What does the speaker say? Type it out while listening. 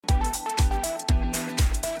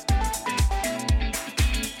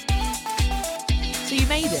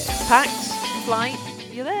made it. Packed, flight,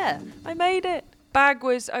 you're there. I made it. Bag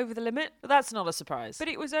was over the limit, But that's not a surprise. but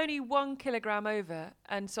it was only 1 kilogram over.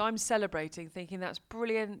 And so I'm celebrating, thinking that's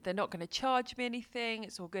brilliant. They're not going to charge me anything.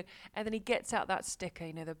 It's all good. And then he gets out that sticker,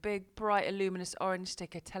 you know, the big, bright, luminous orange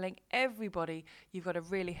sticker telling everybody you've got a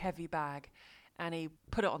really heavy bag. And he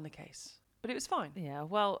put it on the case. But it was fine. Yeah,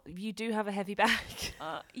 well, you do have a heavy bag.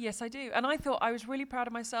 Yes, I do. And I thought I was really proud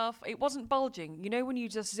of myself. It wasn't bulging. You know, when you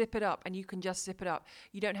just zip it up and you can just zip it up,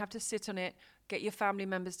 you don't have to sit on it, get your family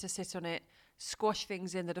members to sit on it, squash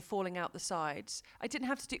things in that are falling out the sides. I didn't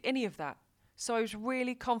have to do any of that. So I was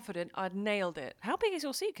really confident I'd nailed it. How big is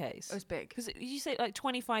your suitcase? It was big. Because you say like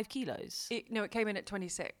 25 kilos. It came in at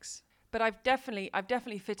 26. But I've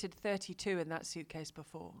definitely fitted 32 in that suitcase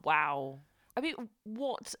before. Wow. I mean,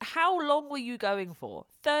 how long were you going for?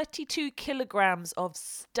 32 kilograms of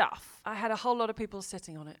stuff. I had a whole lot of people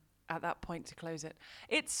sitting on it at that point to close it.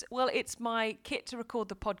 It's my kit to record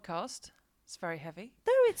the podcast. It's very heavy.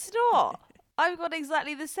 No, it's not. I've got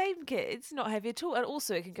exactly the same kit. It's not heavy at all. And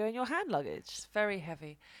also it can go in your hand luggage. It's very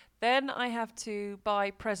heavy. Then I have to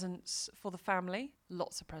buy presents for the family.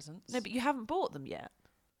 Lots of presents. No, but you haven't bought them yet.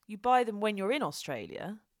 You buy them when you're in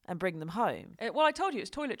Australia and bring them home. Well, I told you it's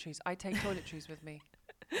toiletries. I take toiletries with me.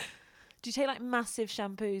 Do you take like massive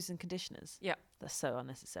shampoos and conditioners? Yeah. That's so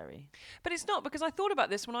unnecessary. But it's not, because I thought about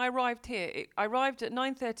this when I arrived here. I arrived at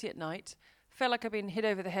 9:30 at night. Felt like I'd been hit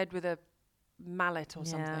over the head with a mallet or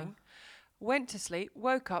something. Went to sleep,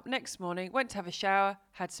 woke up next morning, went to have a shower,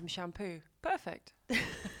 had some shampoo. Perfect.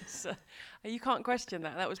 So you can't question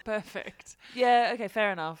that. That was perfect. Yeah, okay,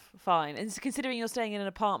 fair enough. Fine. And considering you're staying in an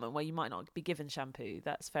apartment where you might not be given shampoo,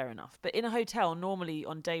 that's fair enough. But in a hotel, normally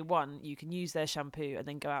on day one, you can use their shampoo and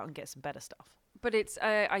then go out and get some better stuff. But it's,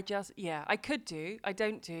 I could do, I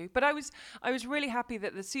don't do. But I was really happy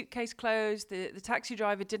that the suitcase closed. The taxi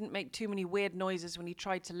driver didn't make too many weird noises when he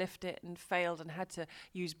tried to lift it and failed and had to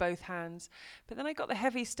use both hands. But then I got the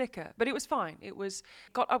heavy sticker, but it was fine.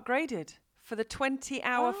 Got upgraded for the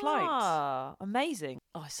 20-hour flight. Ah, amazing.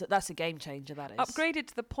 Oh, so that's a game changer, that is. Upgraded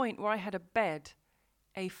to the point where I had a bed,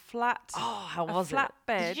 a flat, how was it? flat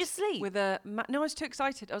bed. Did you sleep? With no, I was too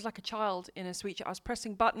excited. I was like a child in a sweet shop. I was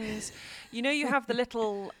pressing buttons. You know, you have the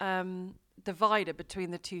little divider between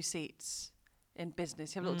the two seats in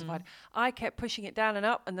business. You have a little divider. I kept pushing it down and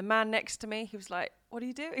up, and the man next to me, he was like, "What are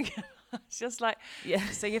you doing?" It's just like,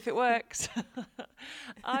 see if it works.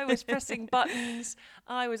 I was pressing buttons.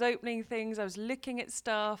 I was opening things. I was looking at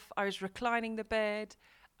stuff. I was reclining the bed.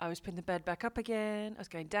 I was putting the bed back up again. I was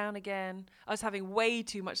going down again. I was having way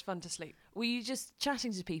too much fun to sleep. Were you just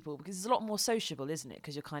chatting to people? Because it's a lot more sociable, isn't it?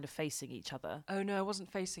 Because you're kind of facing each other. Oh no, I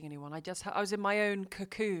wasn't facing anyone. I was in my own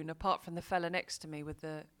cocoon, apart from the fella next to me with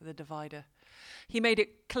the divider. He made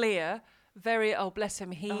it clear. Bless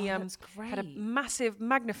him. He that's great. had a massive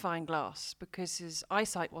magnifying glass because his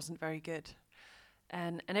eyesight wasn't very good.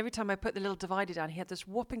 And every time I put the little divider down, he had this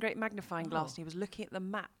whopping great magnifying glass, and he was looking at the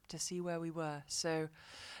map to see where we were. So,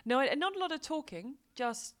 no, not a lot of talking,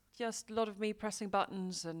 just a lot of me pressing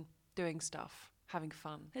buttons and doing stuff, having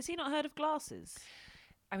fun. Has he not heard of glasses?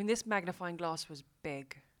 I mean, this magnifying glass was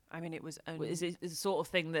big. I mean, it was only... Is it the sort of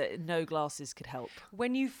thing that no glasses could help?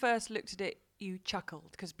 When you first looked at it, you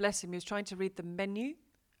chuckled, because bless him, he was trying to read the menu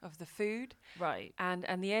of the food, right? And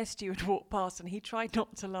the air steward walked past, and he tried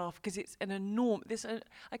not to laugh because it's an enormous.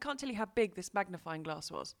 I can't tell you how big this magnifying glass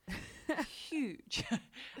was. Huge.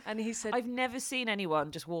 And he said, "I've never seen anyone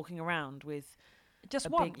just walking around with just a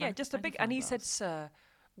one, big just a big." And he glass. said, "Sir,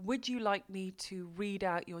 would you like me to read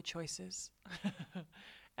out your choices?"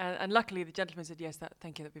 and luckily, the gentleman said, "Yes,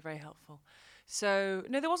 thank you. That'd be very helpful." So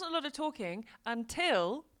no, there wasn't a lot of talking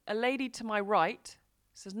until a lady to my right.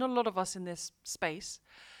 So there's not a lot of us in this space.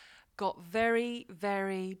 Got very,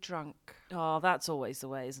 very drunk. Oh, that's always the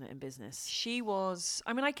way, isn't it, in business? She was...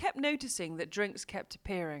 I mean, I kept noticing that drinks kept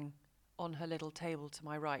appearing on her little table to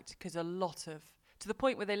my right, because to the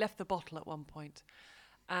point where they left the bottle at one point.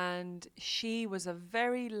 And she was a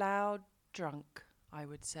very loud drunk, I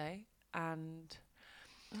would say. And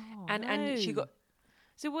she got...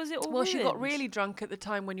 So was it all Well, she got ruined? really drunk at the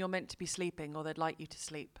time when you're meant to be sleeping, or they'd like you to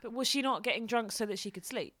sleep. But was she not getting drunk so that she could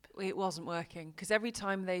sleep? It wasn't working, because every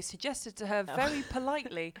time they suggested to her very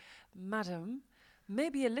politely, "Madam,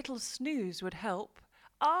 maybe a little snooze would help.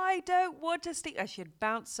 I don't want to sleep." And she'd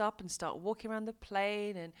bounce up and start walking around the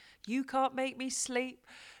plane, and "You can't make me sleep."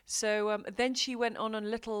 So then she went on a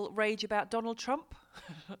little rage about Donald Trump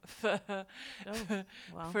for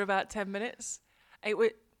about 10 minutes.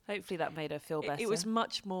 Hopefully that made her feel better. It was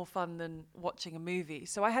much more fun than watching a movie.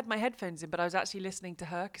 So I had my headphones in, but I was actually listening to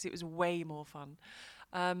her because it was way more fun.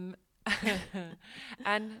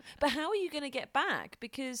 And But how are you going to get back?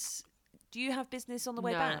 Because do you have business on the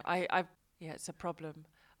way no, back? yeah, it's a problem.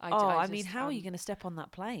 I mean, how are you going to step on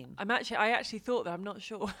that plane? I actually thought that. I'm not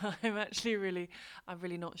sure. I'm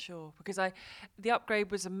really not sure because the upgrade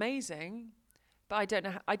was amazing, but I don't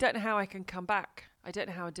know how I can come back. I don't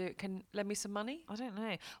know how I do it. Can lend me some money? I don't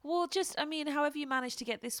know. Well, however you managed to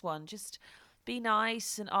get this one, just be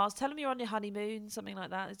nice and ask. Tell them you're on your honeymoon, something like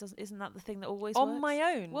that. Isn't that the thing that always works? On my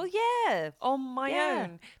own. Well, yeah. On my Yeah.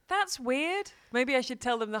 own. That's weird. Maybe I should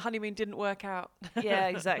tell them the honeymoon didn't work out. Yeah,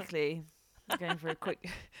 exactly. Going for a quick.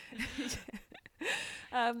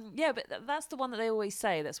 Yeah, but that's the one that they always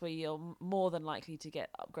say. That's where you're more than likely to get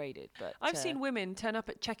upgraded. But I've seen women turn up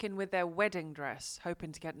at check-in with their wedding dress,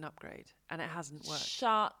 hoping to get an upgrade, and it hasn't worked.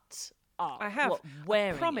 Shut up. I have. What,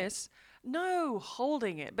 wearing I promise. No,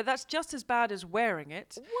 holding it, but that's just as bad as wearing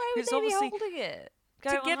it. Why would It's they be obviously holding it? to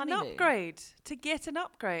Going on get an honeymoon? upgrade. To get an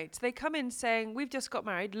upgrade. So they come in saying, "We've just got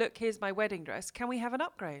married. Look, here's my wedding dress. Can we have an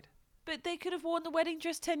upgrade?" But they could have worn the wedding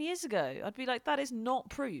dress 10 years ago. I'd be like, that is not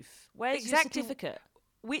proof. Where's your Exactly. certificate?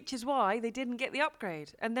 Which is why they didn't get the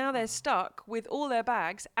upgrade, and now they're stuck with all their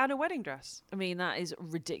bags and a wedding dress. I mean, that is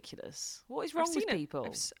ridiculous. What is wrong I've with seen it.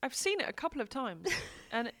 people? I've seen it a couple of times,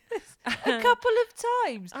 and A couple of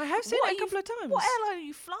times. I have seen What it a are you- couple of times. What airline are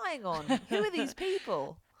you flying on? Who are these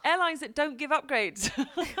people? Airlines that don't give upgrades.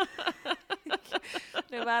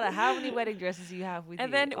 No matter how many wedding dresses you have with you.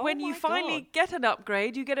 And then Oh when you my finally God. get an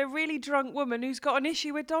upgrade, you get a really drunk woman who's got an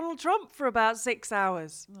issue with Donald Trump for about 6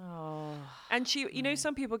 hours. Oh. And you know,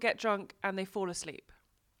 some people get drunk and they fall asleep.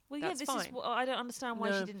 Well, yeah, That's this is fine. what I don't understand why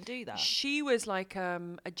No. she didn't do that. She was like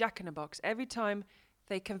a jack in a box. Every time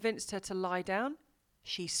they convinced her to lie down,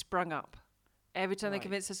 she sprung up. Every time they Right.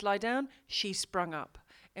 convinced her to lie down, she sprung up.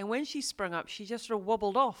 And when she sprung up, she just sort of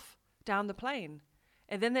wobbled off down the plane.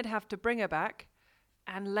 And then they'd have to bring her back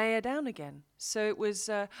and lay her down again. So it was,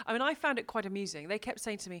 I found it quite amusing. They kept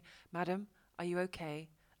saying to me, "Madam, are you okay?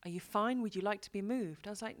 Are you fine? Would you like to be moved?" I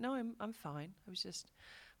was like, "No, I'm fine. I was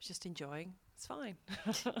just enjoying. It's fine."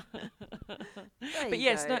 There but you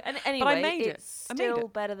yes, go. no, and but anyway, I made it. it's I made still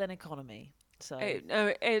it. better than economy. So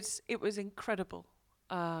It was incredible.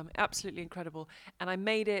 Absolutely incredible. And I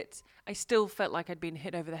made it. I still felt like I'd been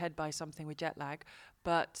hit over the head by something with jet lag.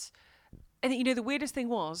 And you know, the weirdest thing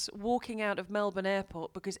was walking out of Melbourne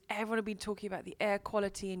Airport, because everyone had been talking about the air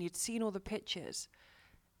quality and you'd seen all the pictures.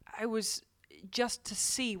 I was just to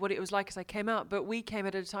see what it was like as I came out. But we came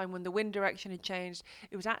at a time when the wind direction had changed.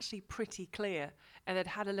 It was actually pretty clear and it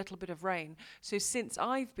had a little bit of rain. So since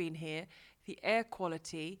I've been here, the air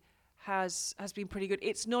quality has been pretty good.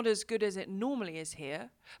 It's not as good as it normally is here,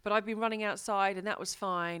 but I've been running outside and that was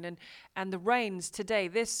fine. And the rains today,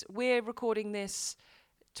 we're recording this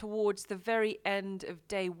towards the very end of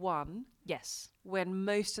day one, yes. when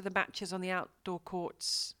most of the matches on the outdoor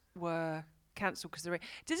courts were cancelled because of the rain.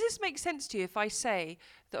 Does this make sense to you if I say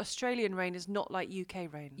that Australian rain is not like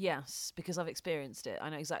UK rain? Yes, because I've experienced it. I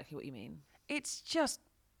know exactly what you mean. It's just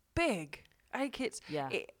big. Like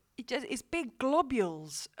it's big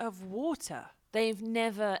globules of water. They've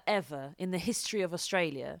never, ever in the history of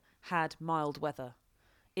Australia had mild weather.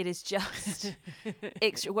 It is just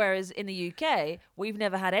extra. Whereas in the UK, we've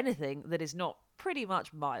never had anything that is not pretty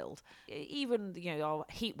much mild. Even, our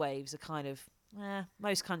heat waves are kind of,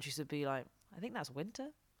 most countries would be like, I think that's winter.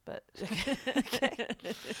 But okay.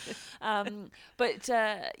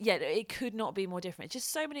 It could not be more different. It's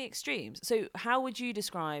just so many extremes. So how would you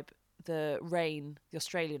describe the rain, the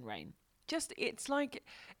Australian rain? Just it's like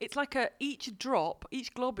each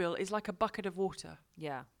globule is like a bucket of water.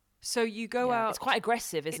 Yeah. So you go out. It's quite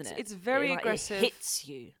aggressive, isn't it? It's very aggressive. It hits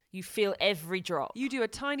you. You feel every drop. You do a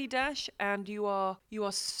tiny dash and you are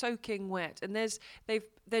soaking wet. And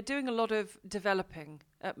they're doing a lot of developing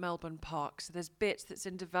at Melbourne Park. So there's bits that's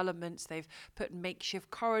in developments. They've put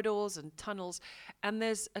makeshift corridors and tunnels. And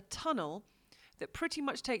there's a tunnel that pretty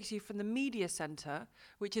much takes you from the media centre,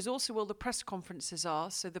 which is also where all the press conferences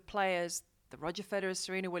are. So the players, the Roger Federer,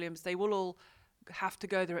 Serena Williams, they will all have to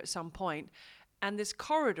go there at some point. And this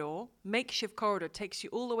corridor, makeshift corridor, takes you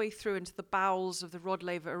all the way through into the bowels of the Rod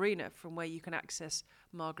Laver Arena, from where you can access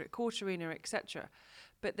Margaret Court Arena, etc.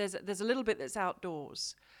 But there's a little bit that's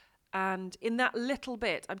outdoors. And in that little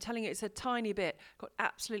bit, I'm telling you, it's a tiny bit, got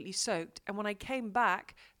absolutely soaked. And when I came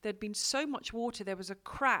back, there'd been so much water, there was a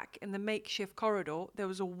crack in the makeshift corridor. There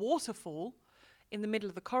was a waterfall in the middle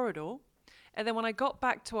of the corridor. And then when I got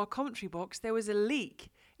back to our commentary box, there was a leak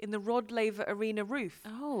in the Rod Laver Arena roof.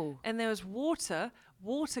 Oh. And there was water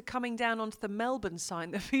coming down onto the Melbourne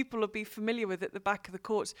sign that people will be familiar with at the back of the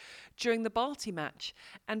courts during the Barty match.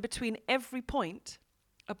 And between every point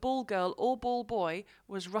a ball girl or ball boy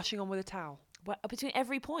was rushing on with a towel. Between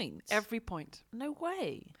every point? Every point. No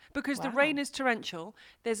way. Because the Wow. rain is torrential,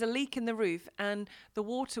 there's a leak in the roof, and the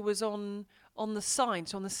water was on the sign,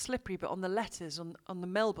 so on the slippery, but on the letters, on the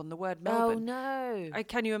Melbourne, the word Melbourne. Oh, no.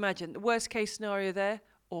 Can you imagine? The worst case scenario there?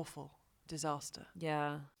 Awful. Disaster.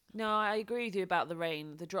 Yeah. No, I agree with you about the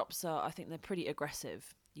rain. The drops are, I think they're pretty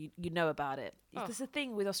aggressive. You know about it. Oh. There's a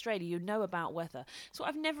thing with Australia, you know about weather. So what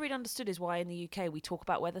I've never really understood is why in the UK we talk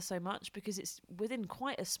about weather so much, because it's within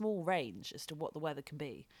quite a small range as to what the weather can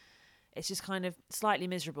be. It's just kind of slightly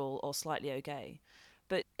miserable or slightly okay.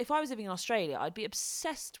 But if I was living in Australia, I'd be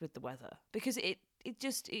obsessed with the weather because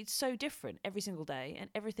it's so different every single day and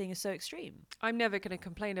everything is so extreme. I'm never going to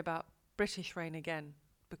complain about British rain again,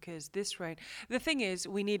 because this rain... The thing is,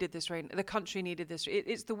 we needed this rain. The country needed this.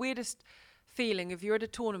 It's the weirdest feeling. If you're at a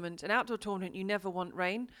tournament, an outdoor tournament, you never want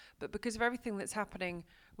rain. But because of everything that's happening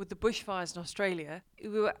with the bushfires in Australia, we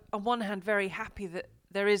were, on one hand, very happy that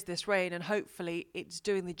there is this rain and hopefully it's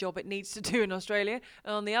doing the job it needs to do in Australia.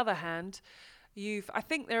 And on the other hand, I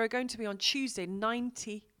think there are going to be on Tuesday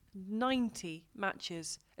 90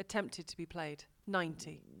 matches attempted to be played.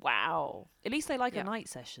 90. Wow. At least they like Yeah. a night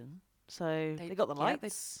session. So they got the yeah,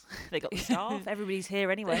 lights, they got the staff, everybody's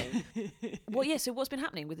here anyway. Well, yeah, so what's been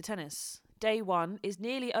happening with the tennis? Day one is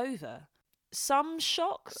nearly over. Some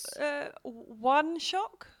shocks? One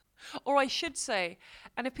shock? Or I should say,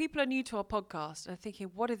 and if people are new to our podcast and are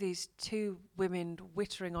thinking, what are these two women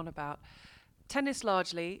whittering on about? Tennis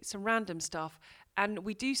largely, some random stuff. And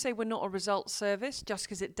we do say we're not a results service just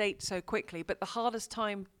because it dates so quickly. But the hardest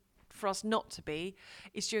time for us not to be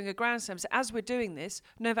is during a Grand Slam. So as we're doing this,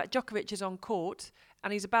 Novak Djokovic is on court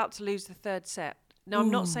and he's about to lose the third set. Now, I'm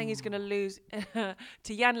not saying he's going to lose to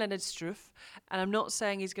Jan-Lennard Struff, and I'm not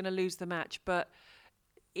saying he's going to lose the match, but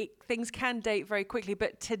things can date very quickly.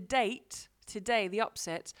 But today, the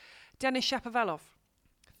upset, Denis Shapovalov,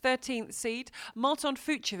 13th seed. Marton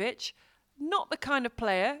Fucsovics, not the kind of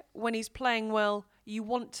player, when he's playing well, you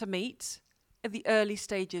want to meet at the early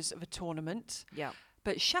stages of a tournament. Yeah.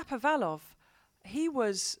 But Shapovalov, he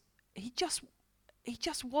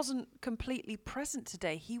just wasn't completely present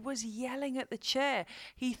today. He was yelling at the chair.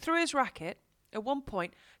 He threw his racket at one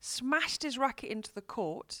point, smashed his racket into the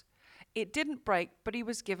court. It didn't break, but he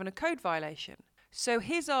was given a code violation. So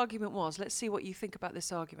his argument was, let's see what you think about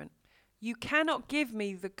this argument. You cannot give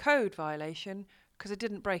me the code violation because I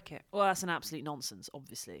didn't break it. Well, that's an absolute nonsense,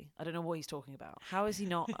 obviously. I don't know what he's talking about. How has he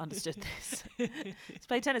not understood this? He's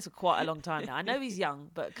played tennis for quite a long time now. I know he's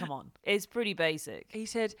young, but come on. It's pretty basic. He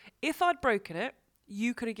said, if I'd broken it,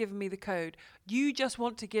 you could have given me the code. You just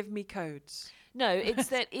want to give me codes. No, it's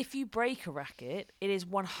that if you break a racket, it is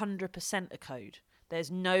 100% a code.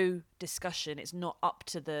 There's no discussion. It's not up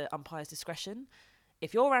to the umpire's discretion.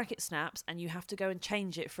 If your racket snaps and you have to go and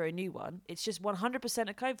change it for a new one, it's just 100%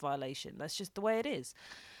 a code violation. That's just the way it is.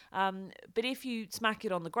 But if you smack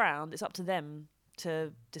it on the ground, it's up to them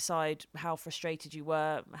to decide how frustrated you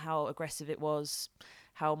were, how aggressive it was,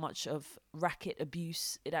 how much of racket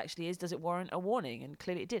abuse it actually is. Does it warrant a warning? And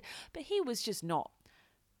clearly it did. But he was just not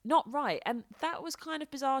right. And that was kind of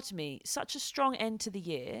bizarre to me. Such a strong end to the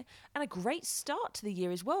year and a great start to the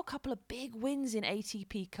year as well. A couple of big wins in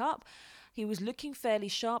ATP Cup. He was looking fairly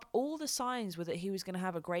sharp. All the signs were that he was going to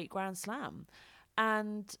have a great Grand Slam.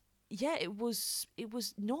 And yeah, it was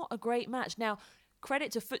not a great match. Now,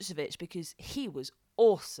 credit to Fucsovics because he was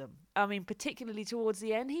awesome. I mean, particularly towards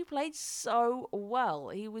the end, he played so well.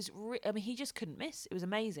 He was, he just couldn't miss. It was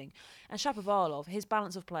amazing. And Shapovalov, his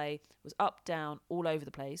balance of play was up, down, all over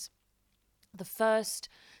the place. The first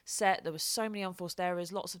set, there were so many unforced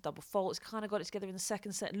errors, lots of double faults. Kind of got it together in the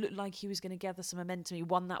second set. It looked like he was going to gather some momentum. He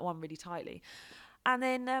won that one really tightly. And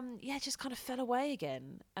then, just kind of fell away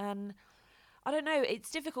again. And I don't know,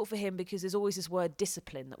 it's difficult for him because there's always this word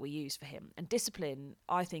discipline that we use for him. And discipline,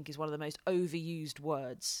 I think, is one of the most overused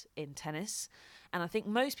words in tennis. And I think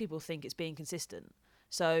most people think it's being consistent.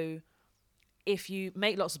 So if you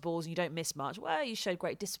make lots of balls and you don't miss much, well, you showed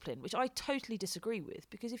great discipline, which I totally disagree with.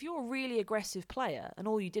 Because if you're a really aggressive player and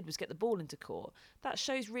all you did was get the ball into court, that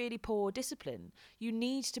shows really poor discipline. You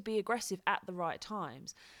need to be aggressive at the right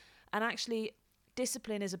times. And actually,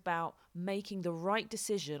 discipline is about making the right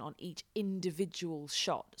decision on each individual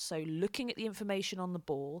shot. So looking at the information on the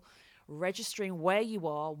ball, registering where you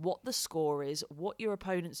are, what the score is, what your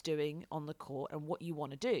opponent's doing on the court, and what you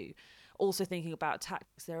want to do. Also thinking about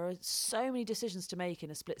tactics. There are so many decisions to make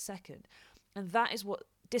in a split second. And that is what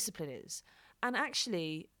discipline is. And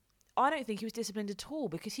actually, I don't think he was disciplined at all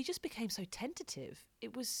because he just became so tentative.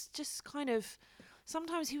 It was just kind of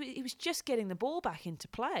sometimes he was just getting the ball back into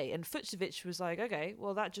play, and Fucsovics was like, okay,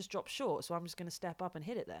 well, that just dropped short, so I'm just going to step up and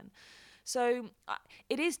hit it then. So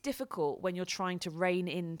it is difficult when you're trying to rein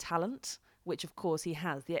in talent, which of course he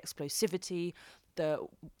has, the explosivity, the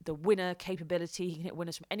winner capability. He can hit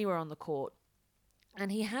winners from anywhere on the court.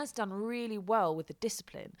 And he has done really well with the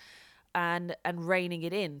discipline and reining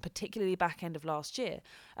it in, particularly back end of last year.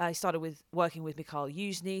 He started with working with Mikhail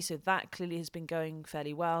Yuzny, so that clearly has been going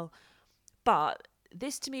fairly well. But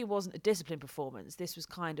this to me wasn't a discipline performance. This was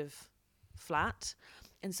kind of flat.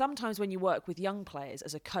 And sometimes when you work with young players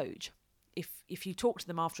as a coach, if you talk to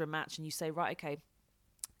them after a match and you say, right, okay,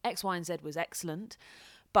 X, Y, and Z was excellent,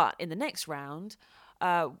 but in the next round,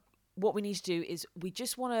 what we need to do is we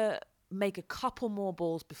just want to make a couple more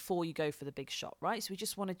balls before you go for the big shot, right? So we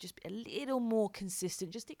just want to just be a little more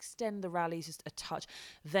consistent, just extend the rallies just a touch,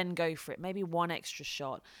 then go for it. Maybe one extra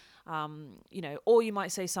shot. Or you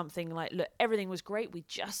might say something like, look, everything was great. We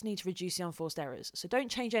just need to reduce the unforced errors. So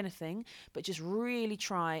don't change anything, but just really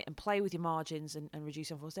try and play with your margins and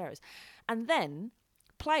reduce unforced errors. And then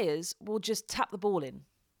players will just tap the ball in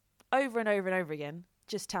over and over and over again,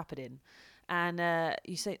 just tap it in. And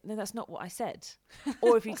you say, no, that's not what I said.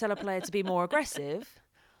 Or if you tell a player to be more aggressive,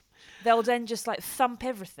 they'll then just like thump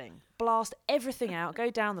everything, blast everything out,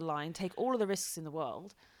 go down the line, take all of the risks in the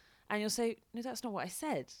world. And you'll say, no, that's not what I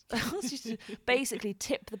said. Just to basically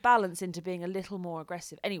tip the balance into being a little more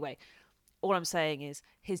aggressive. Anyway, all I'm saying is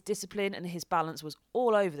his discipline and his balance was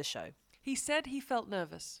all over the show. He said he felt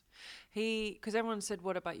nervous. Because everyone said,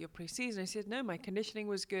 what about your pre-season? He said, no, my conditioning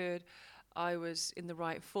was good. I was in the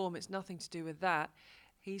right form. It's nothing to do with that.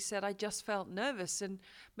 He said, I just felt nervous. And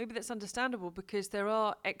maybe that's understandable because there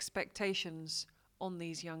are expectations on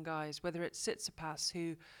these young guys, whether it's Tsitsipas,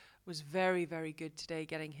 who was very, very good today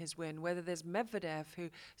getting his win, whether there's Medvedev,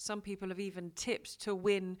 who some people have even tipped to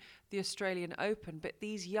win the Australian Open. But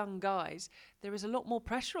these young guys, there is a lot more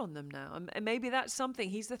pressure on them now. And maybe that's something.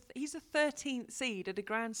 He's the 13th seed at a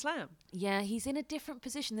Grand Slam. Yeah, he's in a different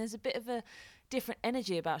position. There's a bit of a different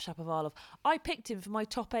energy about Shapovalov. I picked him for my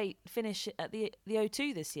top 8 finish at the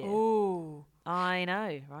O2 this year. Oh, I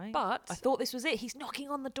know, right? But I thought this was it. He's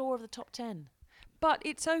knocking on the door of the top 10. But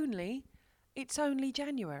it's only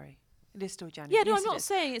January. It is still January. Yeah, no, yes, I'm not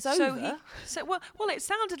saying it's over. Well, it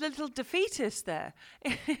sounded a little defeatist there.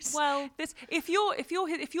 Well, if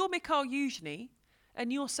you're Mikhail Yuzny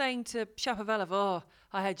and you're saying to Shapovalov, oh,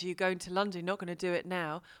 I had you going to London, not going to do it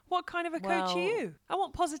now. What kind of a coach are you? I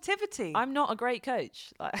want positivity. I'm not a great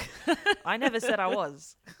coach. I never said I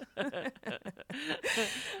was. I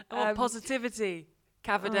want positivity.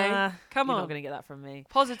 Cavaday, come on. You're not going to get that from me.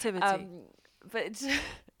 Positivity. But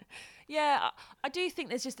yeah, I do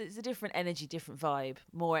think it's a different energy, different vibe,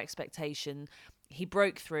 more expectation. He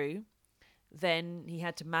broke through. Then he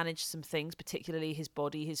had to manage some things, particularly his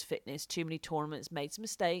body, his fitness, too many tournaments, made some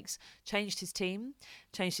mistakes, changed his team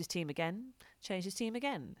again.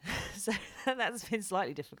 So that's been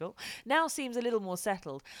slightly difficult. Now seems a little more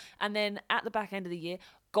settled. And then at the back end of the year,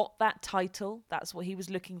 got that title. That's what he was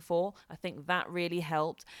looking for. I think that really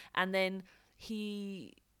helped. And then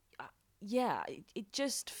it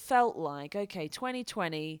just felt like, okay,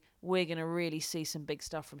 2020, we're going to really see some big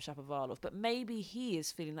stuff from Shapovalov. But maybe he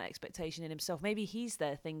is feeling that expectation in himself. Maybe he's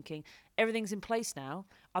there thinking, everything's in place now.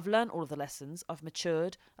 I've learned all of the lessons. I've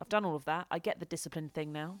matured. I've done all of that. I get the discipline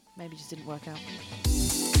thing now. Maybe it just didn't work out.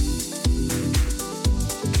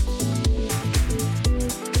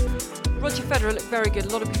 Roger Federer looked very good. A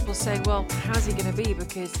lot of people saying, well, how's he going to be?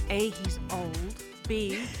 Because A, he's old.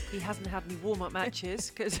 B, he hasn't had any warm-up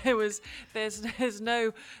matches because there's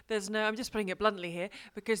no, I'm just putting it bluntly here,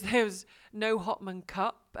 because there was no Hopman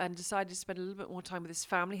Cup, and decided to spend a little bit more time with his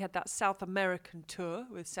family. Had that South American tour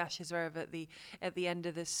with Sasha Zverev at the end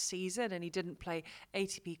of this season, and he didn't play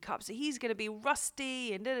ATP Cup, so he's going to be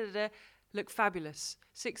rusty and look fabulous.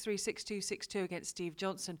 6-3, 6-2, 6-2 against Steve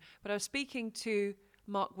Johnson. But I was speaking to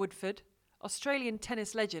Mark Woodford, Australian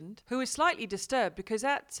tennis legend, who is slightly disturbed because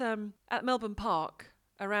at Melbourne Park,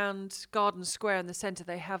 around Garden Square in the centre,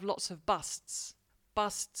 they have lots of busts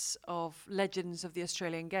of legends of the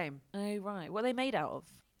Australian game. Oh, right. What are they made out of?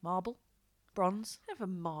 Marble? Bronze? They have a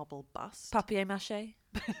marble bust. Papier-mâché?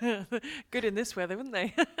 Good in this weather, wouldn't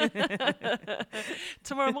they?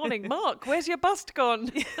 Tomorrow morning, Mark, where's your bust gone?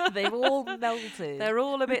 They've all melted. They're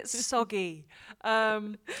all a bit soggy.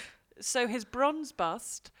 So his bronze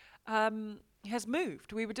bust has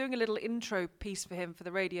moved. We were doing a little intro piece for him for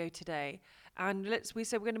the radio today, and we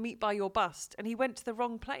said we're going to meet by your bust, and he went to the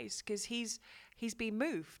wrong place because he's been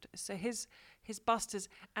moved. So his bust is,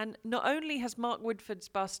 and not only has Mark Woodford's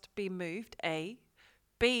bust been moved, A,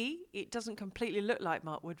 B, it doesn't completely look like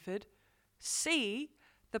Mark Woodford. C,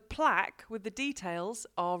 the plaque with the details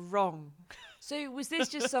are wrong. So was this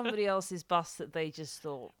just somebody else's bust that they just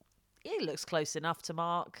thought, it looks close enough to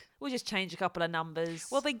Mark. We'll just change a couple of numbers.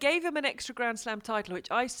 Well, they gave him an extra Grand Slam title, which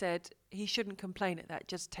I said he shouldn't complain at that.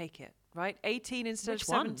 Just take it, right? 18 instead Which of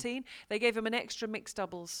one? 17. They gave him an extra mixed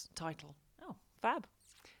doubles title. Oh, fab.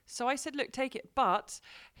 So I said, look, take it. But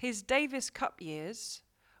his Davis Cup years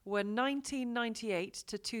were 1998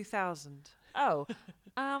 to 2000. Oh,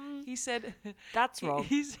 He said, that's wrong.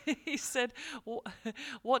 He said,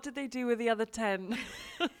 what did they do with the other 10?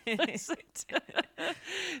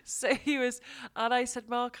 So he was, and I said,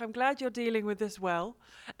 Mark, I'm glad you're dealing with this well.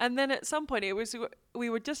 And then at some point we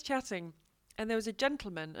were just chatting, and there was a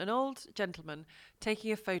gentleman, an old gentleman,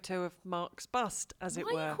 taking a photo of Mark's bust, as it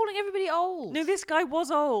Why were. are you calling everybody old? No, this guy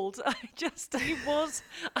was old. He was.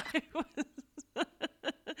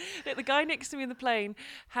 Look, the guy next to me in the plane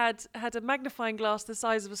had a magnifying glass the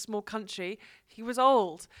size of a small country. He was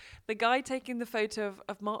old. The guy taking the photo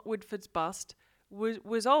of Mark Woodford's bust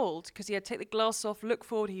was old because he had to take the glass off, look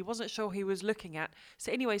forward. He wasn't sure who he was looking at.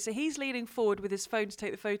 So anyway, so he's leaning forward with his phone to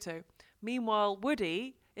take the photo. Meanwhile,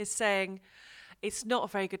 Woody is saying, it's not a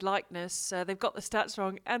very good likeness. They've got the stats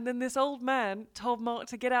wrong. And then this old man told Mark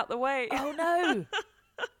to get out the way. Oh, no.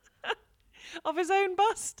 Of his own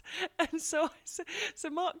bust. And so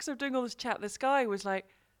Mark's sort of doing all this chat. This guy was like,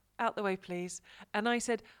 out the way, please. And I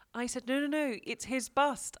said, no, it's his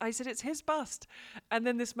bust. I said, it's his bust. And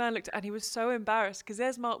then this man looked, and he was so embarrassed because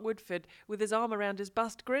there's Mark Woodford with his arm around his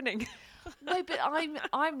bust grinning. No, but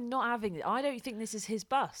I'm not having it. I don't think this is his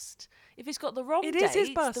bust. If it's got the wrong It dates, is his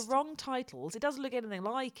bust. the wrong titles, it doesn't look anything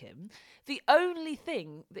like him. The only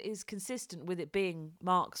thing that is consistent with it being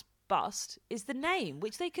Mark's bust is the name,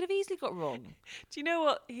 which they could have easily got wrong. Do you know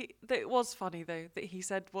what? It was funny, though, that he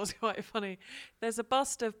said was quite funny. There's a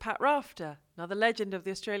bust of Pat Rafter, another legend of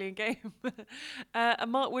the Australian game. And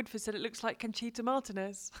Mark Woodford said it looks like Conchita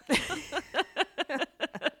Martinez.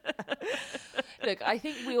 Look, I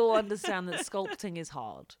think we all understand that sculpting is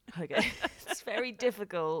hard. Okay, it's very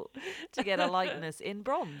difficult to get a likeness in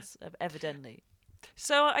bronze, evidently.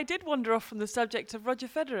 So I did wander off from the subject of Roger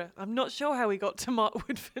Federer. I'm not sure how we got to Mark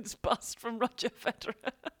Woodford's bust from Roger Federer.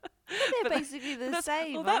 They're basically the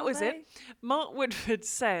same. Well, that aren't was they? it. Mark Woodford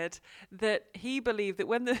said that he believed that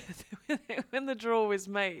when the draw was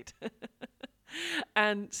made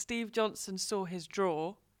and Steve Johnson saw his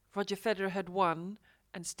draw, Roger Federer had won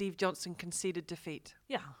and Steve Johnson conceded defeat.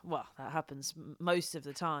 Yeah, well, that happens most of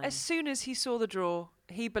the time. As soon as he saw the draw,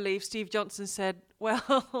 he believed Steve Johnson said,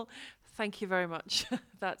 well, thank you very much.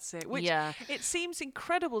 That's it. Which it seems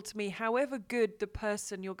incredible to me, however good the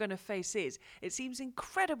person you're going to face is. It seems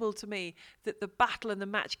incredible to me that the battle and the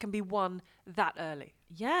match can be won that early.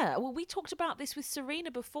 Yeah, well, we talked about this with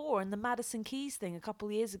Serena before and the Madison Keys thing a couple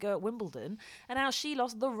of years ago at Wimbledon, and how she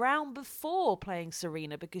lost the round before playing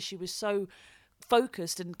Serena because she was so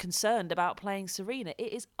focused and concerned about playing Serena.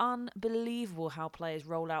 It is unbelievable how players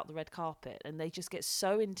roll out the red carpet and they just get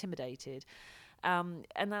so intimidated. And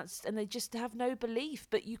they just have no belief,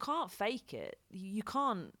 but you can't fake it. You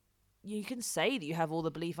can say that you have all the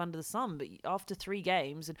belief under the sun, but after 3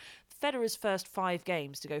 games, and Federer's first 5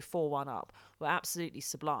 games to go 4-1 up were absolutely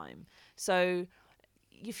sublime. So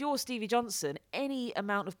if you're Stevie Johnson, any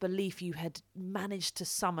amount of belief you had managed to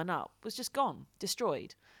summon up was just gone,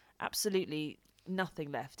 destroyed. Absolutely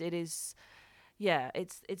nothing left. It is... Yeah,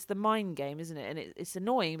 it's the mind game, isn't it? And it's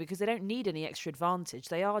annoying because they don't need any extra advantage.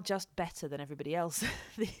 They are just better than everybody else,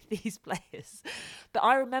 these players. But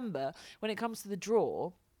I remember when it comes to the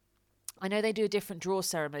draw, I know they do a different draw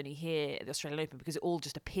ceremony here at the Australian Open because it all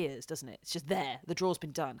just appears, doesn't it? It's just there. The draw's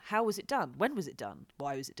been done. How was it done? When was it done?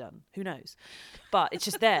 Why was it done? Who knows? But it's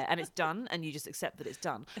just there and it's done and you just accept that it's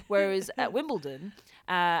done. Whereas at Wimbledon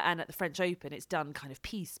and at the French Open, it's done kind of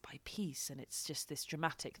piece by piece and it's just this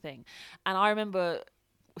dramatic thing. And I remember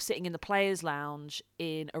sitting in the Players' Lounge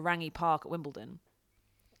in Orangi Park at Wimbledon,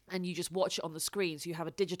 and you just watch it on the screen. So you have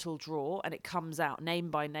a digital draw and it comes out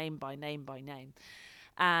name by name by name by name.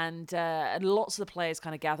 And lots of the players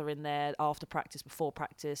kind of gather in there after practice, before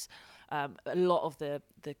practice. A lot of the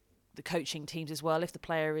coaching teams as well. If the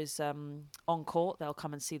player is on court, they'll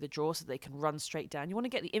come and see the draw so they can run straight down. You want to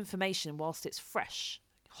get the information whilst it's fresh,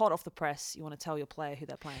 hot off the press. You want to tell your player who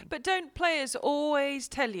they're playing. But don't players always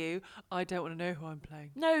tell you, I don't want to know who I'm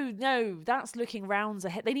playing? No, that's looking rounds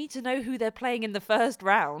ahead. They need to know who they're playing in the first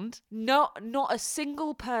round. Not a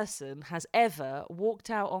single person has ever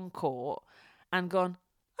walked out on court and gone,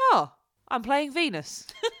 oh, I'm playing Venus.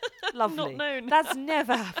 Lovely. Not known. That's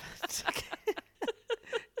never happened.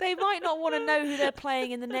 they might not want to know who they're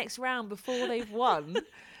playing in the next round before they've won.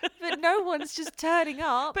 But no one's just turning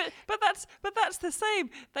up. But that's the same.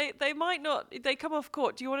 They might not. They come off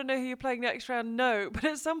court. Do you want to know who you're playing next round? No. But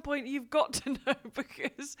at some point you've got to know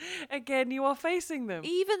because again you are facing them.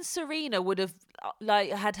 Even Serena would have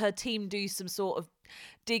had her team do some sort of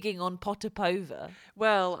digging on Potapova.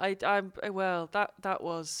 Well, that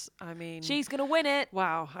was. I mean, she's gonna win it.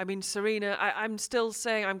 Wow. I mean, Serena. I'm still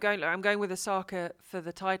saying I'm going with Osaka for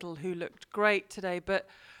the title, who looked great today, but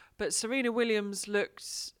Serena Williams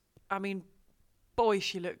looked, I mean, boy,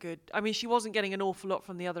 she looked good. I mean, she wasn't getting an awful lot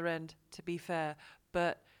from the other end, to be fair,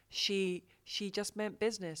 but she just meant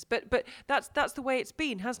business. But that's the way it's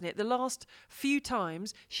been, hasn't it? The last few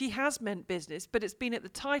times she has meant business, but it's been at the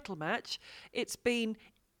title match. It's been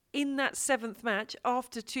in that 7th match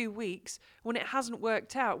after 2 weeks when it hasn't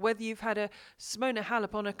worked out, whether you've had a Simona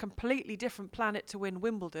Halep on a completely different planet to win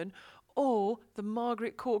Wimbledon or the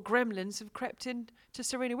Margaret Court gremlins have crept in to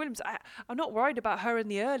Serena Williams. I'm not worried about her in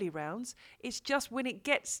the early rounds. It's just when it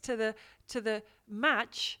gets to the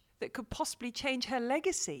match that could possibly change her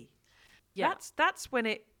legacy. Yeah. That's when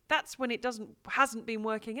it hasn't been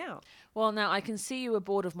working out. Well, now I can see you were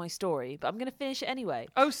bored of my story, but I'm going to finish it anyway.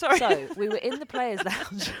 Oh, sorry. So we were in the players'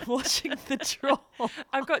 lounge watching the draw.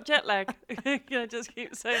 I've got jet lag. Can I just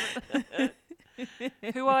keep saying that?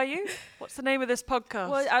 Who are you? What's the name of this podcast?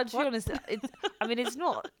 Well, I'll be honest.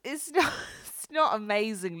 It's not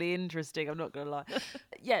amazingly interesting. I'm not going to lie.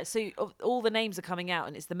 Yeah. So all the names are coming out,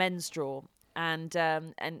 and it's the men's draw, and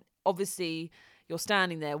obviously you're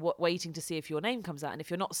standing there waiting to see if your name comes out, and if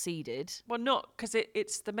you're not seeded, well, not because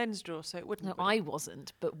it's the men's draw, so it wouldn't. No, I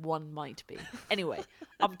wasn't, but one might be. Anyway,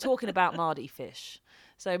 I'm talking about Mardy Fish.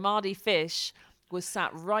 So Mardy Fish was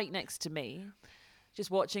sat right next to me, just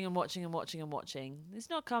watching and watching and watching and watching. It's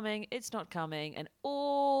not coming. And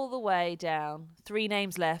all the way down, 3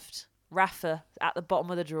 names left. Rafa at the bottom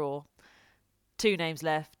of the draw. 2 names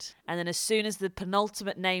left. And then as soon as the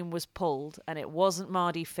penultimate name was pulled, and it wasn't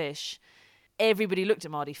Mardy Fish, everybody looked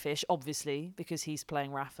at Mardy Fish, obviously, because he's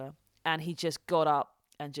playing Rafa. And he just got up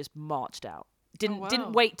and just marched out.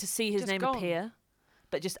 Didn't wait to see his name appear.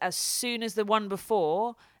 But just as soon as the one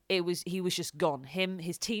before... he was just gone.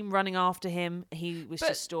 His team running after him. He was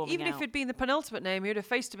just storming out. Even if it'd been the penultimate name, he would have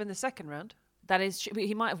faced him in the second round. That is true.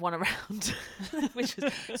 He might have won a round,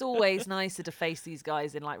 it's always nicer to face these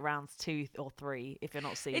guys in like rounds 2 or 3 if you're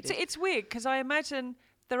not seeded. It's weird because I imagine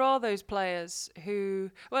there are those players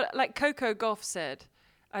who, well, like Coco Gauff said,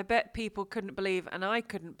 I bet people couldn't believe, and I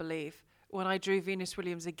couldn't believe, when I drew Venus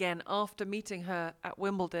Williams again after meeting her at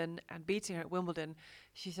Wimbledon and beating her at Wimbledon.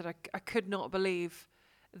 She said, I could not believe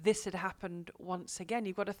this had happened once again.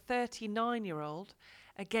 You've got a 39-year-old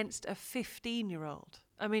against a 15-year-old.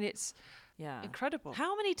 I mean, it's incredible.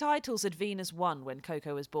 How many titles had Venus won when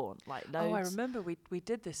Coco was born? Like loads? Oh, I remember we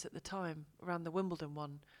did this at the time around the Wimbledon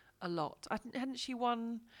one a lot. Hadn't she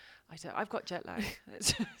won? I've got jet lag.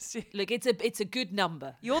 Look, it's a good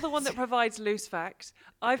number. You're the one that provides loose facts.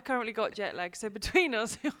 I've currently got jet lag, so between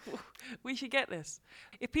us, we should get this.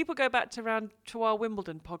 If people go back to our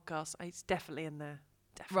Wimbledon podcast, it's definitely in there.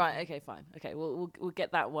 Definitely. Right, okay, fine. Okay, we'll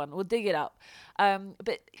get that one. We'll dig it up.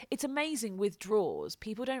 But it's amazing with draws.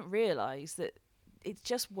 People don't realise that it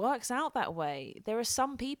just works out that way. There are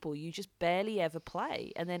some people you just barely ever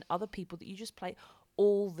play, and then other people that you just play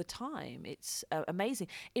all the time. It's amazing.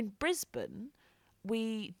 In Brisbane,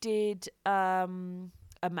 we did a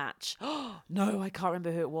match. No, I can't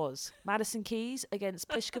remember who it was. Madison Keys against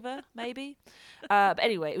Pliskova, maybe. But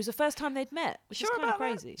anyway, it was the first time they'd met, which is kind of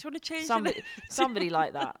crazy. Do you want to change somebody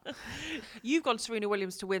like that. You've gone Serena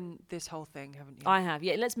Williams to win this whole thing, haven't you? I have.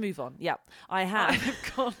 Yeah, let's move on. Yeah, I have.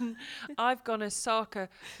 I've gone Osaka,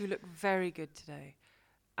 who looked very good today.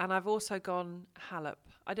 And I've also gone Halep.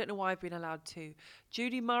 I don't know why I've been allowed to.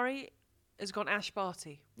 Judy Murray has gone Ash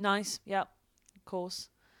Barty. Nice. Yeah, of course.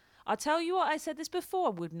 I'll tell you what, I said this before,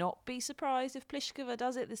 I would not be surprised if Pliskova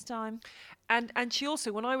does it this time. And she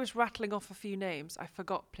also, when I was rattling off a few names, I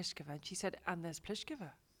forgot Pliskova. And she said, and there's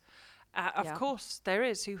Pliskova. Of course, there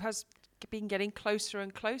is, who has been getting closer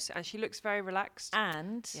and closer. And she looks very relaxed.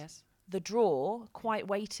 And the draw quite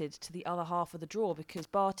weighted to the other half of the draw because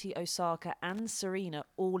Barty, Osaka and Serena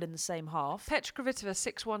all in the same half. Petra Kvitova,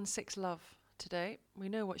 6-1, 6-love. Today. We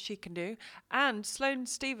know what she can do. And Sloane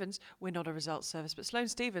Stephens, we're not a results service, but Sloane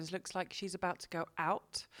Stephens looks like she's about to go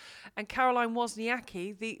out. And Caroline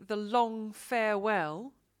Wozniacki, the long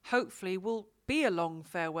farewell, hopefully will be a long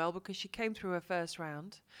farewell because she came through her first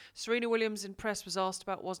round. Serena Williams in press was asked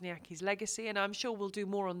about Wozniacki's legacy, and I'm sure we'll do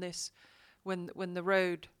more on this when the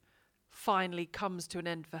road finally comes to an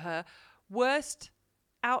end for her. Worst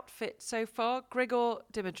outfit so far, Grigor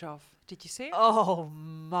Dimitrov. Did you see it? Oh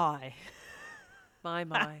my. My.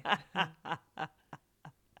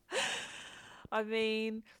 I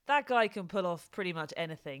mean, that guy can pull off pretty much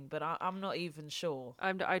anything, but I'm not even sure.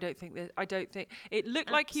 I don't think it looked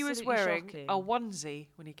like he was Absolutely wearing shocking. a onesie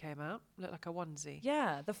when he came out. Looked like a onesie.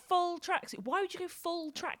 Yeah, the full tracksuit. Why would you go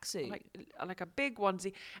full tracksuit? Like a big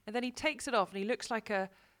onesie, and then he takes it off, and he looks like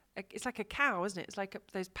it's like a cow, isn't it? It's like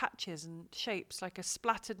those patches and shapes, like a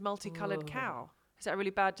splattered, multicolored cow. Is that a really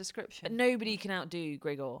bad description? Nobody can outdo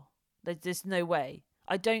Grigor. There's just no way.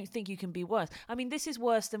 I don't think you can be worse. I mean, this is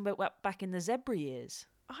worse than back in the zebra years.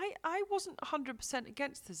 I wasn't 100%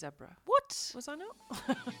 against the zebra. What? Was I not?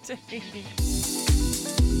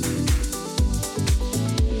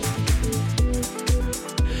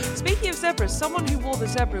 Speaking of zebras, someone who wore the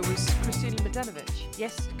zebra was Kristina Mladenovic.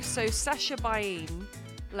 Yes. So Sasha Bain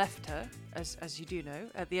left her, as you do know,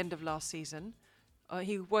 at the end of last season.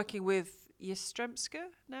 He working with Yastremska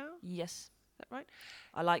now? Yes. Is that right?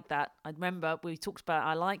 I like that. I remember we talked about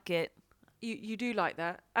I like it. You do like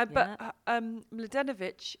that. But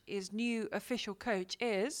Mladenovic's new official coach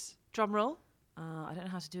is, drum roll. I don't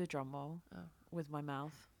know how to do a drum roll with my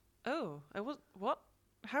mouth. Oh, what?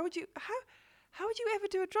 How would you ever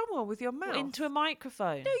do a drum roll with your mouth? Well, into a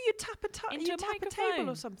microphone. No, you tap a microphone. table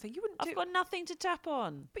or something. You wouldn't. I've got nothing to tap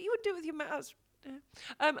on. But you wouldn't do it with your mouth.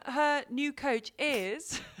 Her new coach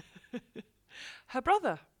is her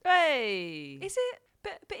brother. Hey, Is it?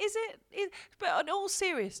 But is it? But in all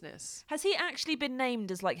seriousness, has he actually been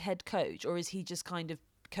named as like head coach, or is he just kind of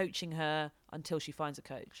coaching her until she finds a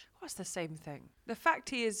coach? what's the same thing? The fact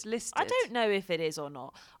he is listed. I don't know if it is or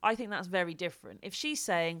not. I think that's very different. If she's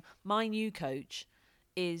saying my new coach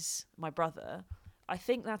is my brother, I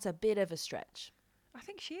think that's a bit of a stretch. I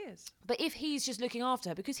think she is. But if he's just looking after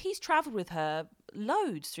her, because he's travelled with her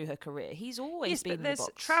loads through her career, he's always been in the box. Yes, but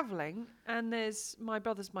there's travelling and there's my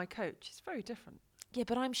brother's my coach. It's very different. Yeah,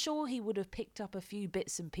 but I'm sure he would have picked up a few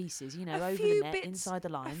bits and pieces, you know, over the net, inside the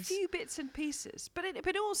lines. A few bits and pieces. But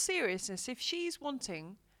in all seriousness, if she's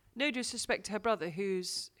wanting, no disrespect to her brother,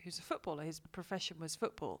 who's a footballer, his profession was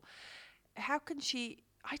football, how can she...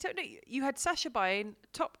 I don't know. You had Sasha Bain,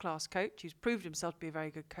 top class coach, who's proved himself to be a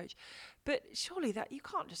very good coach, but surely that you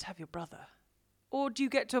can't just have your brother. Or do you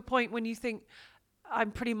get to a point when you think,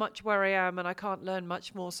 I'm pretty much where I am and I can't learn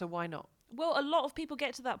much more, so why not? Well, a lot of people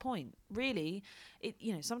get to that point. Really,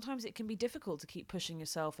 sometimes it can be difficult to keep pushing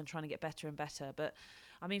yourself and trying to get better and better. But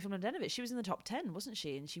I mean, from Mladenovic, she was in the top 10, wasn't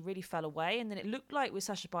she? And she really fell away. And then it looked like with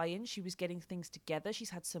Sasha Bain, she was getting things together.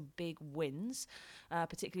 She's had some big wins,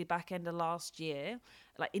 particularly back end of last year,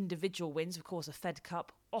 like individual wins. Of course, a Fed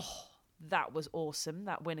Cup. Oh, that was awesome.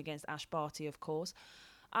 That win against Ash Barty, of course.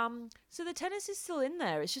 So the tennis is still in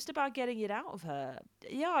there. It's just about getting it out of her.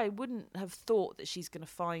 Yeah, I wouldn't have thought that she's going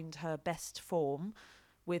to find her best form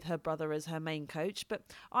with her brother as her main coach, but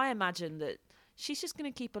I imagine that she's just going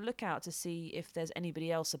to keep a lookout to see if there's anybody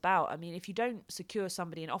else about. I mean, if you don't secure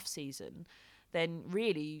somebody in off-season, then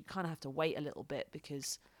really you kind of have to wait a little bit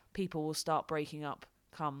because people will start breaking up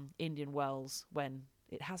come Indian Wells when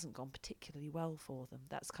it hasn't gone particularly well for them.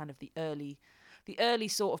 That's kind of the early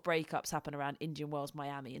sort of breakups happen around Indian Wells,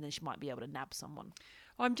 Miami, and then she might be able to nab someone.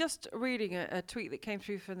 I'm just reading a tweet that came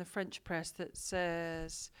through from the French press that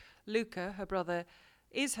says Luca, her brother,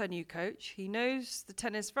 is her new coach. He knows the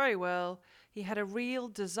tennis very well. He had a real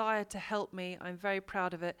desire to help me. I'm very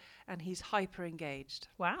proud of it. And he's hyper engaged.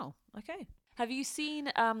 Wow. Okay. Have you seen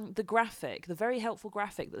the graphic, the very helpful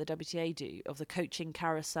graphic that the WTA do of the coaching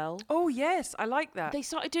carousel? Oh, yes. I like that. They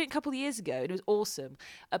started doing it a couple of years ago and it was awesome.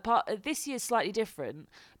 This year's slightly different,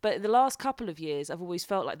 but the last couple of years I've always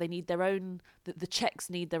felt like they need their own, the Czechs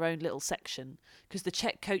need their own little section because the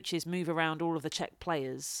Czech coaches move around all of the Czech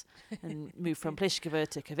players and move from Pliskova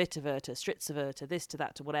to Kvitova to Strycova to this to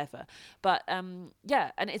that to whatever. But and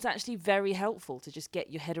it's actually very helpful to just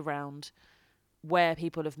get your head around where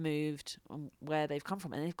people have moved and where they've come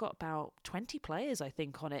from. And they've got about 20 players, I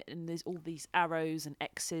think, on it. And there's all these arrows and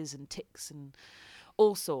X's and ticks and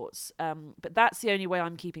all sorts. But that's the only way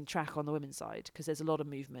I'm keeping track on the women's side because there's a lot of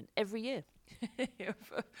movement every year.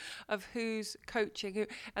 of who's coaching who.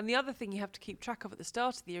 And the other thing you have to keep track of at the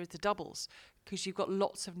start of the year is the doubles because you've got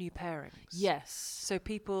lots of new pairings. Yes. So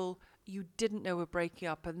people you didn't know were breaking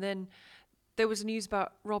up. And then there was news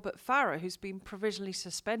about Robert Farah, who's been provisionally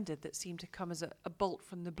suspended, that seemed to come as a bolt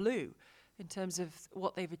from the blue in terms of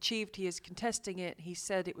what they've achieved. He is contesting it. He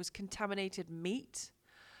said it was contaminated meat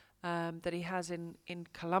that he has in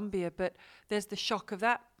Colombia. But there's the shock of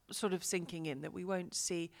that sort of sinking in, that we won't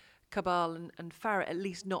see Cabal and Farrett, at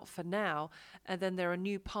least not for now. And then there are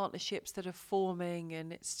new partnerships that are forming,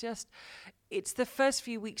 and it's the first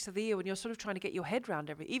few weeks of the year when you're sort of trying to get your head around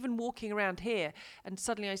everything. Even walking around here, and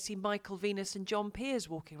suddenly I see Michael Venus and John Peers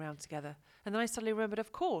walking around together. And then I suddenly remembered,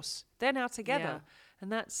 of course, they're now together.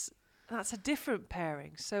 And that's a different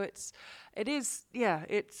pairing. So it's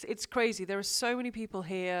crazy. There are so many people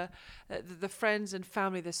here, the friends and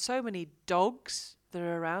family. There's so many dogs that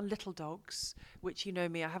are around, little dogs, which, you know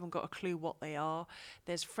me, I haven't got a clue what they are.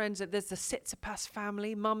 There's friends, there's the Tsitsipas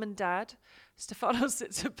family, mum and dad. Stefanos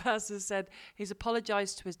Tsitsipas has said he's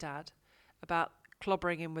apologised to his dad about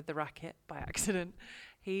clobbering him with the racket by accident.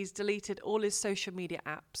 He's deleted all his social media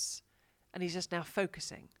apps and he's just now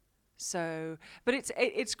focusing. So, but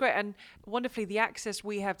it's great, and wonderfully the access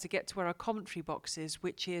we have to get to where our commentary box is,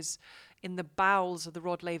 which is in the bowels of the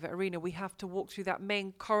Rod Laver Arena. We have to walk through that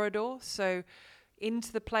main corridor, so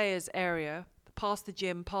into the players' area, past the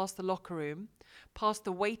gym, past the locker room, past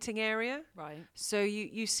the waiting area. Right. So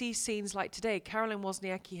you see scenes like today. Caroline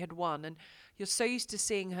Wozniacki had won, and you're so used to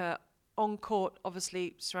seeing her on court,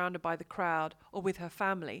 obviously surrounded by the crowd or with her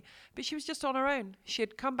family, but she was just on her own. She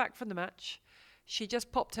had come back from the match. She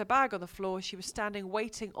just popped her bag on the floor. She was standing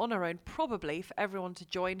waiting on her own, probably for everyone to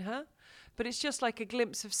join her. But it's just like a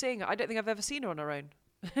glimpse of seeing her. I don't think I've ever seen her on her own.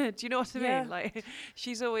 Do you know what I mean? Like,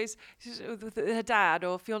 she's always with her dad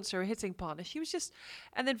or fiance or hitting partner. She was just,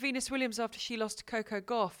 and then Venus Williams, after she lost to Coco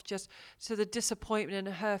Gauff, just to the disappointment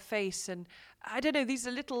in her face. And I don't know, these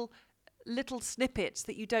are little snippets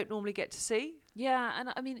that you don't normally get to see. Yeah,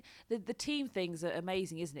 and I mean, the team things are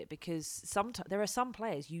amazing, isn't it? Because sometimes there are some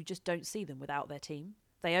players you just don't see them without their team.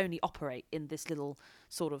 They only operate in this little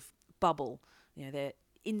sort of bubble. You know, they're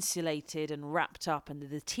insulated and wrapped up, and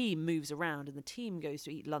the team moves around, and the team goes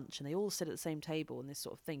to eat lunch, and they all sit at the same table and this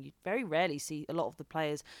sort of thing. You very rarely see a lot of the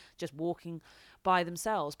players just walking by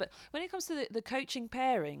themselves. But when it comes to the coaching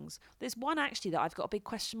pairings, there's one actually that I've got a big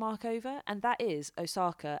question mark over, and that is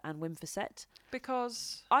Osaka and Wim Fissette.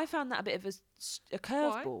 Because I found that a bit of a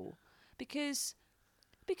curveball, because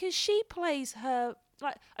she plays her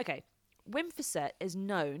like, okay, Wim Fissette is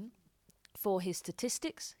known for his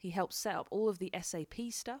statistics. He helps set up all of the SAP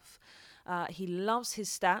stuff. He loves his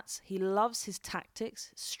stats. He loves his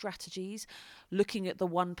tactics, strategies, looking at the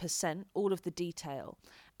 1%, all of the detail.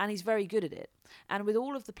 And he's very good at it. And with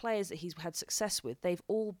all of the players that he's had success with, they've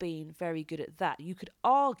all been very good at that. You could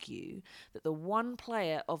argue that the one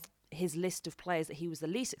player of his list of players that he was the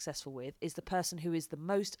least successful with is the person who is the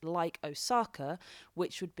most like Osaka,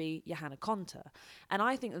 which would be Johanna Konta. And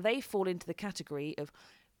I think they fall into the category of,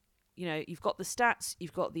 you know, you've got the stats,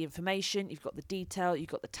 you've got the information, you've got the detail, you've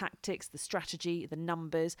got the tactics, the strategy, the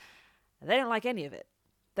numbers. And they don't like any of it.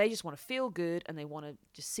 They just want to feel good and they want to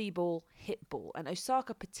just see ball, hit ball. And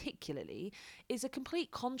Osaka particularly is a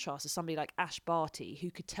complete contrast to somebody like Ash Barty, who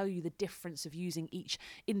could tell you the difference of using each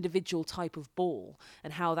individual type of ball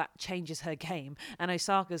and how that changes her game. And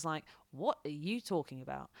Osaka's like, what are you talking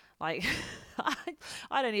about? Like,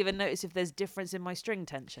 I don't even notice if there's difference in my string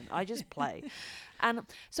tension. I just play. And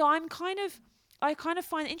so I kind of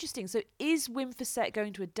find it interesting. So is Wim Fissette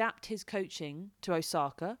going to adapt his coaching to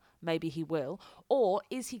Osaka? Maybe he will. Or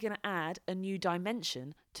is he going to add a new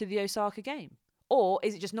dimension to the Osaka game? Or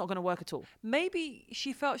is it just not going to work at all? Maybe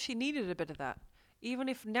she felt she needed a bit of that. Even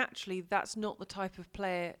if naturally that's not the type of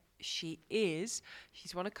player she is.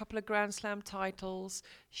 She's won a couple of Grand Slam titles.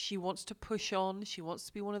 She wants to push on. She wants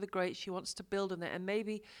to be one of the greats. She wants to build on it. And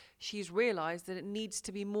maybe she's realised that it needs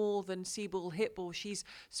to be more than see ball, hit ball. She's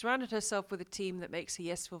surrounded herself with a team that makes her,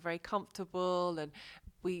 yes, feel very comfortable. And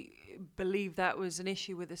we believe that was an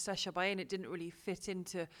issue with Sasha Bain. It didn't really fit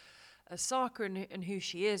into Osaka and who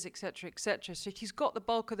she is, etc., etc. So she's got the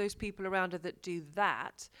bulk of those people around her that do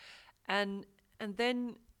that. And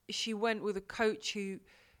then she went with a coach who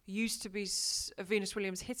used to be a Venus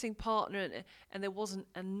Williams hitting partner, and there wasn't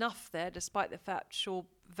enough there, despite the fact, sure,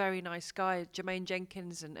 very nice guy, Jermaine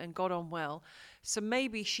Jenkins, and got on well. So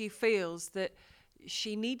maybe she feels that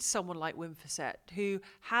she needs someone like Wim Fissette, who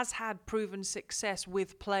has had proven success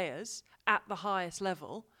with players at the highest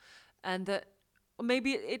level, and that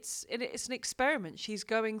maybe it's an experiment. She's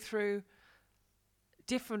going through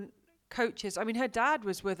different coaches. I mean, her dad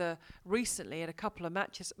was with her recently at a couple of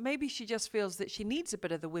matches. Maybe she just feels that she needs a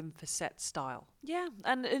bit of the Wim Fissette style. Yeah,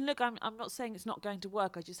 and look, I'm not saying it's not going to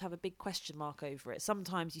work. I just have a big question mark over it.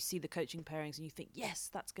 Sometimes you see the coaching pairings and you think, yes,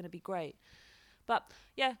 that's going to be great. But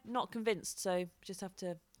yeah, not convinced. So just have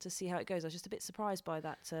to see how it goes. I was just a bit surprised by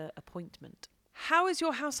that appointment. How is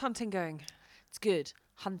your house hunting going? It's good.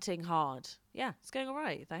 Hunting hard. Yeah, it's going all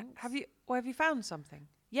right, thanks. Have you found something?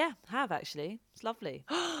 Yeah, have actually. It's lovely.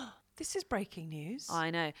 This is breaking news. I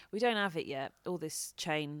know. We don't have it yet, all this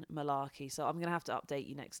chain malarkey, so I'm going to have to update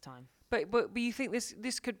you next time. But you think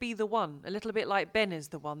this could be the one? A little bit like Ben is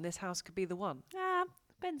the one. This house could be the one.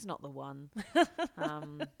 Ben's not the one.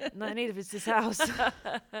 No, neither is this house.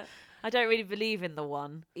 I don't really believe in the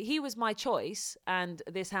one. He was my choice, and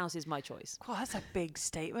this house is my choice. Wow, that's a big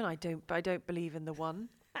statement. I don't believe in the one.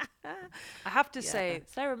 I have to say,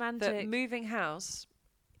 so romantic. that moving house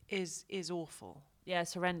is awful. Yeah,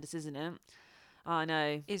 it's horrendous, isn't it? I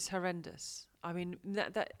know. Is horrendous. I mean,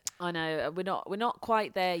 that I know. We're not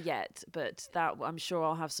quite there yet, but that I'm sure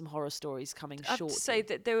I'll have some horror stories coming I have shortly. to say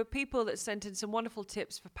that there were people that sent in some wonderful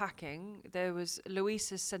tips for packing. There was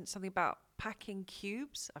Louisa sent something about packing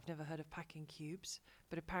cubes. I've never heard of packing cubes,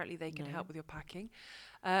 but apparently they can help with your packing.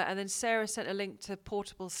 And then Sarah sent a link to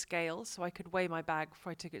portable scales so I could weigh my bag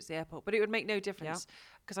before I took it to the airport. But it would make no difference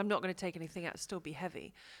because I'm not going to take anything out, it'll still be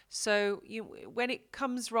heavy. So when it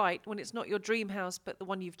comes right, when it's not your dream house but the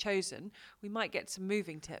one you've chosen, we might get some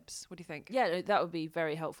moving tips. What do you think? Yeah, that would be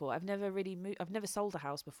very helpful. I've never really I've never sold a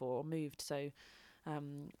house before or moved, so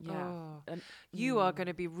You are going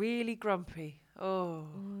to be really grumpy.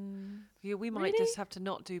 We might just have to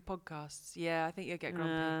not do podcasts. Yeah, I think you'll get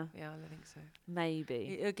grumpy. Yeah, I think so.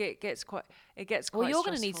 Maybe It gets quite. Well, you're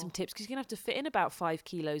going to need some tips because you're going to have to fit in about 5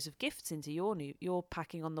 kilos of gifts into your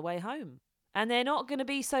packing on the way home. And they're not going to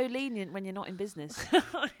be so lenient when you're not in business.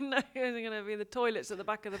 I know they're going to be the toilets at the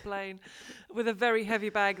back of the plane with a very heavy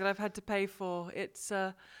bag that I've had to pay for. It's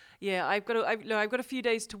I've got a few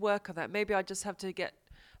days to work on that. Maybe I just have to get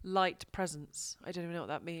light presents. I don't even know what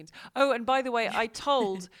that means. Oh, and by the way, I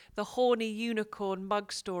told the horny unicorn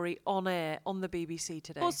mug story on air on the BBC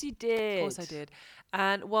today. Of course you did. Of course I did.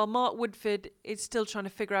 And while Mark Woodford is still trying to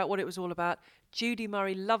figure out what it was all about, Judy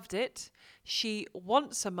Murray loved it. She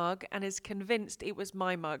wants a mug and is convinced it was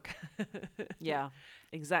my mug. Yeah,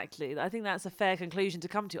 exactly. I think that's a fair conclusion to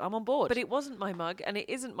come to. I'm on board. But it wasn't my mug and it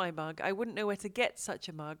isn't my mug. I wouldn't know where to get such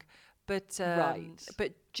a mug. But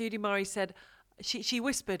But Judy Murray said, she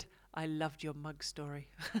whispered, "I loved your mug story."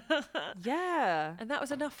 Yeah. And that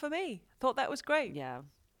was enough for me. Thought that was great. Yeah.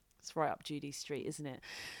 It's right up Judy's street, isn't it?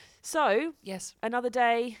 So, Yes. another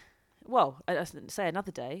day. Well, I didn't say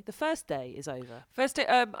another day. The first day is over. First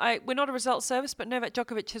day, we're not a results service, but Novak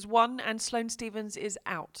Djokovic has won and Sloane Stephens is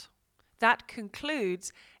out. That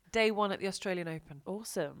concludes day one at the Australian Open.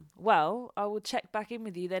 Awesome. Well, I will check back in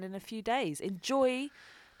with you then in a few days. Enjoy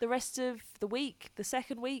the rest of the week, the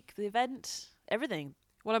second week, the event, everything.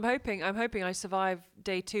 Well, I'm hoping I survive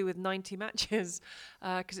day 2 with 90 matches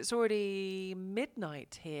because it's already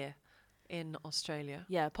midnight here in Australia.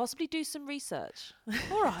 Yeah, possibly do some research.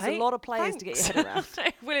 All right. There's a lot of players to get your head around.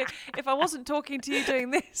 Well, if I wasn't talking to you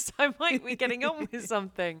doing this, I might be getting on with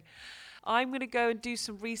something. I'm going to go and do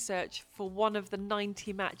some research for one of the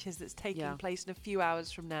 90 matches that's taking place in a few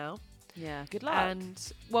hours from now. Yeah, good luck.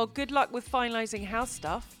 And, well, good luck with finalising house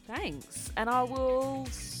stuff. Thanks. And I will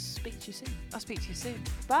speak to you soon. I'll speak to you soon.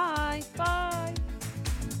 Bye. Bye.